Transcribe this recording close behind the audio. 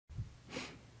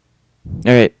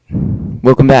Alright,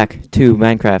 welcome back to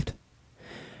Minecraft.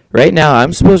 Right now,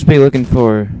 I'm supposed to be looking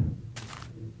for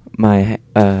my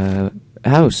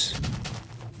house.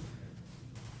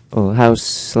 Well, house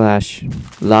slash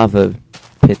lava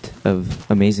pit of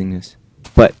amazingness.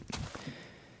 But,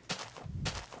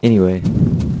 anyway.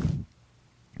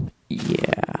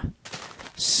 Yeah.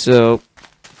 So,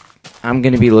 I'm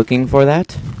gonna be looking for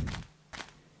that.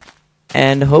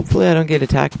 And hopefully I don't get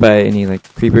attacked by any,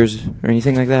 like, creepers or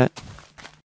anything like that.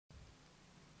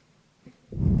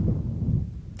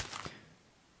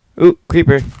 Ooh,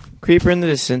 creeper. Creeper in the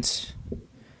distance.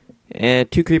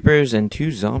 Two creepers and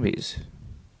two zombies.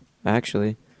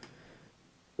 Actually.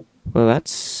 Well, that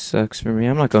sucks for me.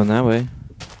 I'm not going that way.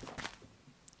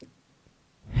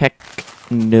 Heck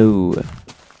no.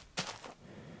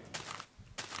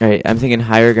 Alright, I'm thinking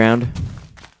higher ground.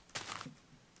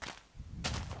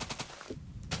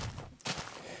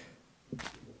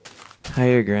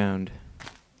 Higher ground.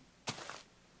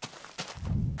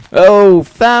 Oh,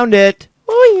 found it!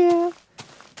 Oh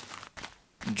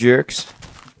yeah! Jerks.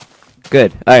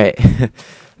 Good. Alright.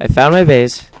 I found my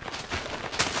base.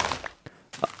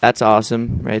 That's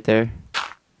awesome, right there.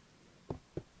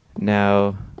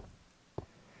 Now,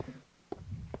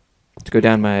 let's go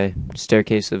down my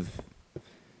staircase of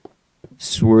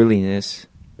swirliness.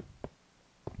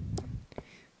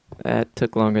 That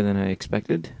took longer than I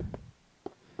expected.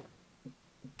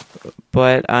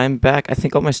 But I'm back. I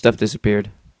think all my stuff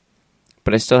disappeared.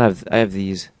 But I have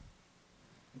these.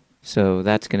 So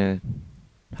that's gonna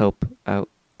help out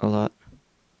a lot.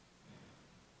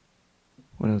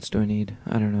 What else do I need?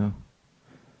 I don't know.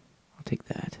 I'll take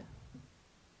that.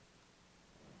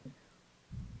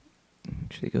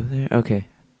 Should I go there? Okay.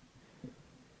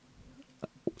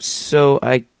 So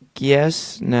I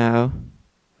guess now.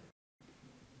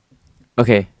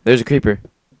 Okay, there's a creeper.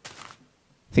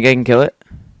 Think I can kill it?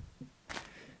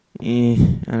 I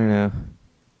don't know.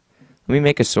 Let me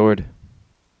make a sword.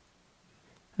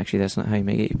 Actually, that's not how you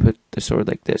make it. You put the sword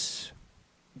like this.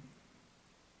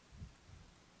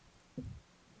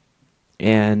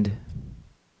 And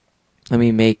let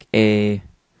me make a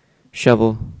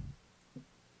shovel.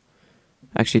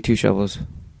 Actually, 2 shovels.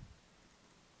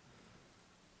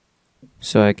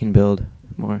 So I can build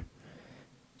more.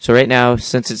 So right now,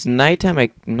 since it's nighttime,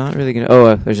 I'm not really gonna...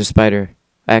 Oh, there's a spider.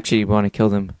 I actually want to kill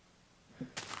them.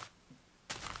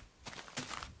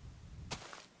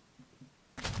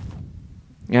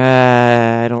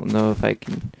 I don't know if I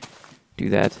can do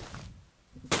that.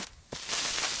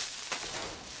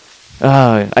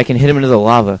 Oh, I can hit him into the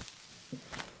lava.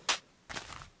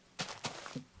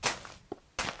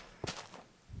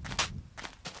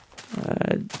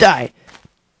 Die!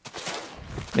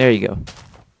 There you go.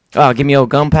 Oh, give me old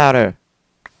gunpowder.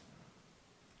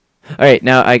 Alright,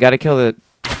 now I gotta kill the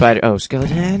spider. Oh,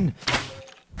 skeleton!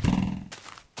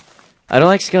 I don't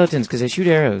like skeletons because they shoot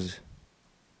arrows.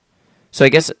 So I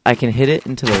guess I can hit it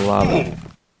into the lava.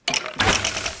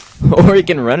 Or you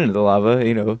can run into the lava,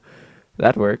 you know.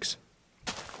 That works.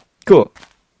 Cool.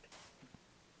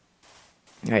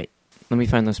 Alright, let me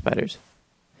find those spiders.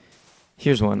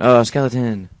 Here's one. Oh,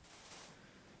 skeleton.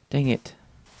 Dang it.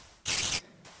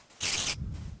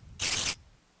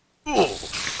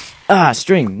 Ah,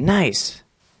 string. Nice.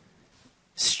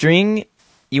 String,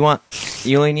 you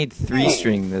only need 3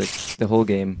 string the whole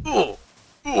game.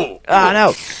 Ah,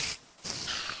 no.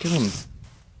 Kill him.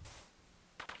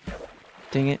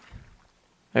 Dang it.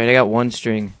 Alright, I got 1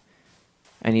 string.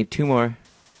 I need 2 more.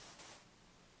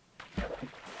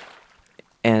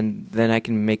 And then I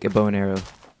can make a bow and arrow.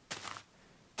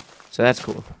 So that's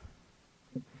cool.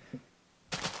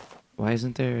 Why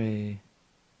isn't there a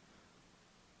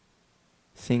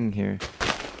thing here?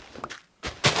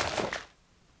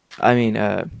 I mean,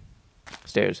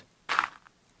 stairs.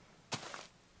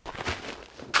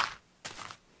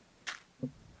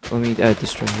 Let me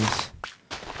destroy this.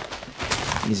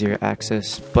 Easier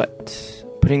access, but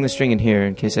putting the string in here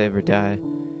in case I ever die,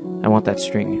 I want that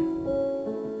string.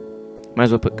 Might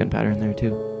as well put gunpowder in there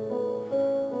too.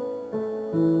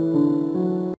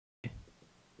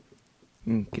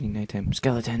 Getting nighttime.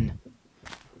 Skeleton!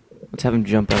 Let's have him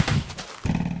jump up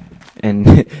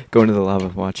and go into the lava.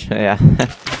 Watch. Yeah.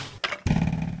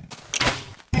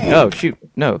 Oh, shoot.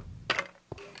 No.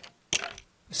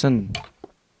 Sun.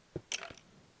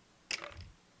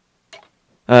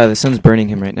 The sun's burning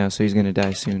him right now, so he's gonna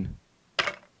die soon.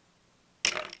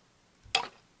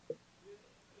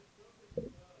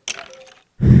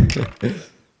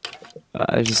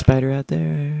 There's a spider out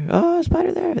there. Oh, a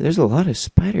spider there. There's a lot of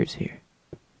spiders here.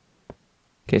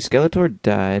 Okay, Skeletor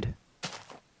died.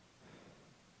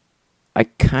 I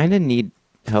kind of need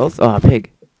health. Oh,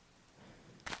 pig.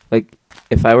 Like,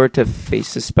 if I were to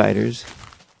face the spiders,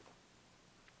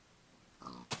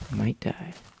 I might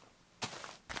die.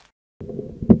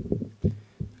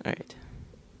 Alright.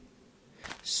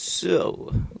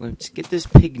 So, let's get this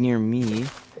pig near me.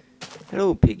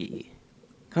 Hello, piggy.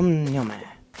 Come near me.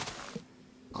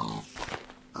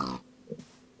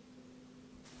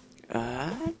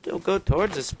 Don't go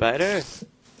towards the spider.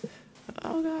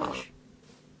 Oh, gosh.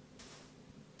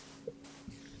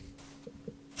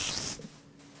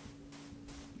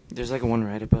 There's like one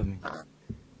right above me.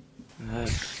 I'm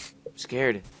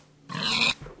scared.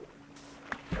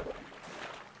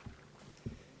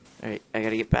 Alright, I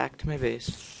gotta get back to my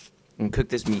base and cook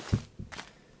this meat.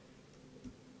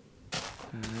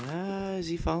 Is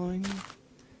he following me?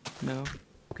 No?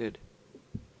 Good.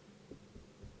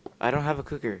 I don't have a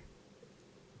cooker.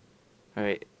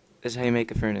 Alright, this is how you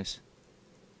make a furnace.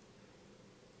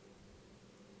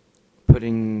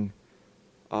 Putting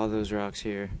all those rocks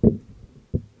here.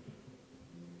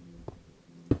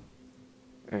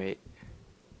 Alright.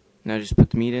 Now just put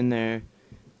the meat in there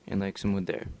and like some wood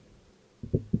there.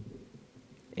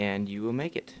 And you will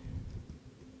make it.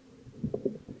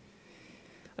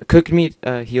 A cooked meat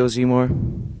heals you more,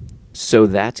 so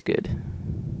that's good.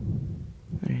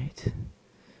 Alright.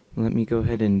 Let me go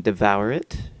ahead and devour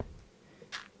it.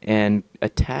 And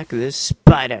attack this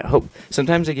spider. Hope.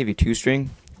 Sometimes I give you 2 string,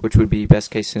 which would be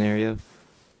best case scenario.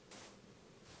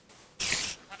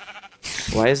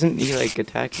 Why isn't he like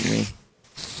attacking me?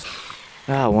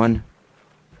 Ah, 1.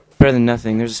 Better than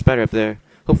nothing. There's a spider up there.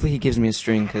 Hopefully he gives me a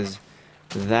string, because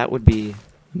that would be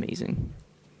amazing.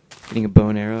 Getting a bow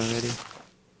and arrow already.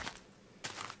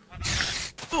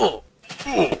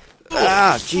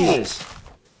 Ah, Jesus.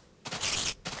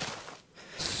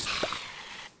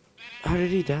 How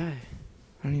did he die?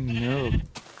 I don't even know.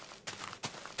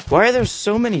 Why are there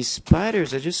so many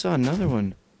spiders? I just saw another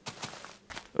one.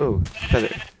 Oh,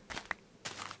 feather.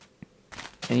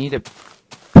 I need a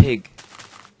pig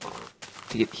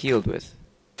to get healed with.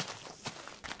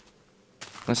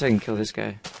 Unless I can kill this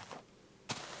guy.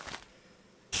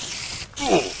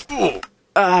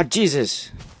 Ah,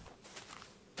 Jesus.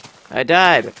 I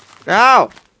died. Ow!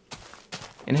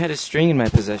 And had a string in my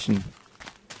possession.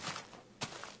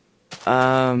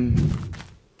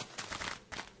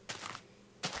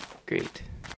 Great.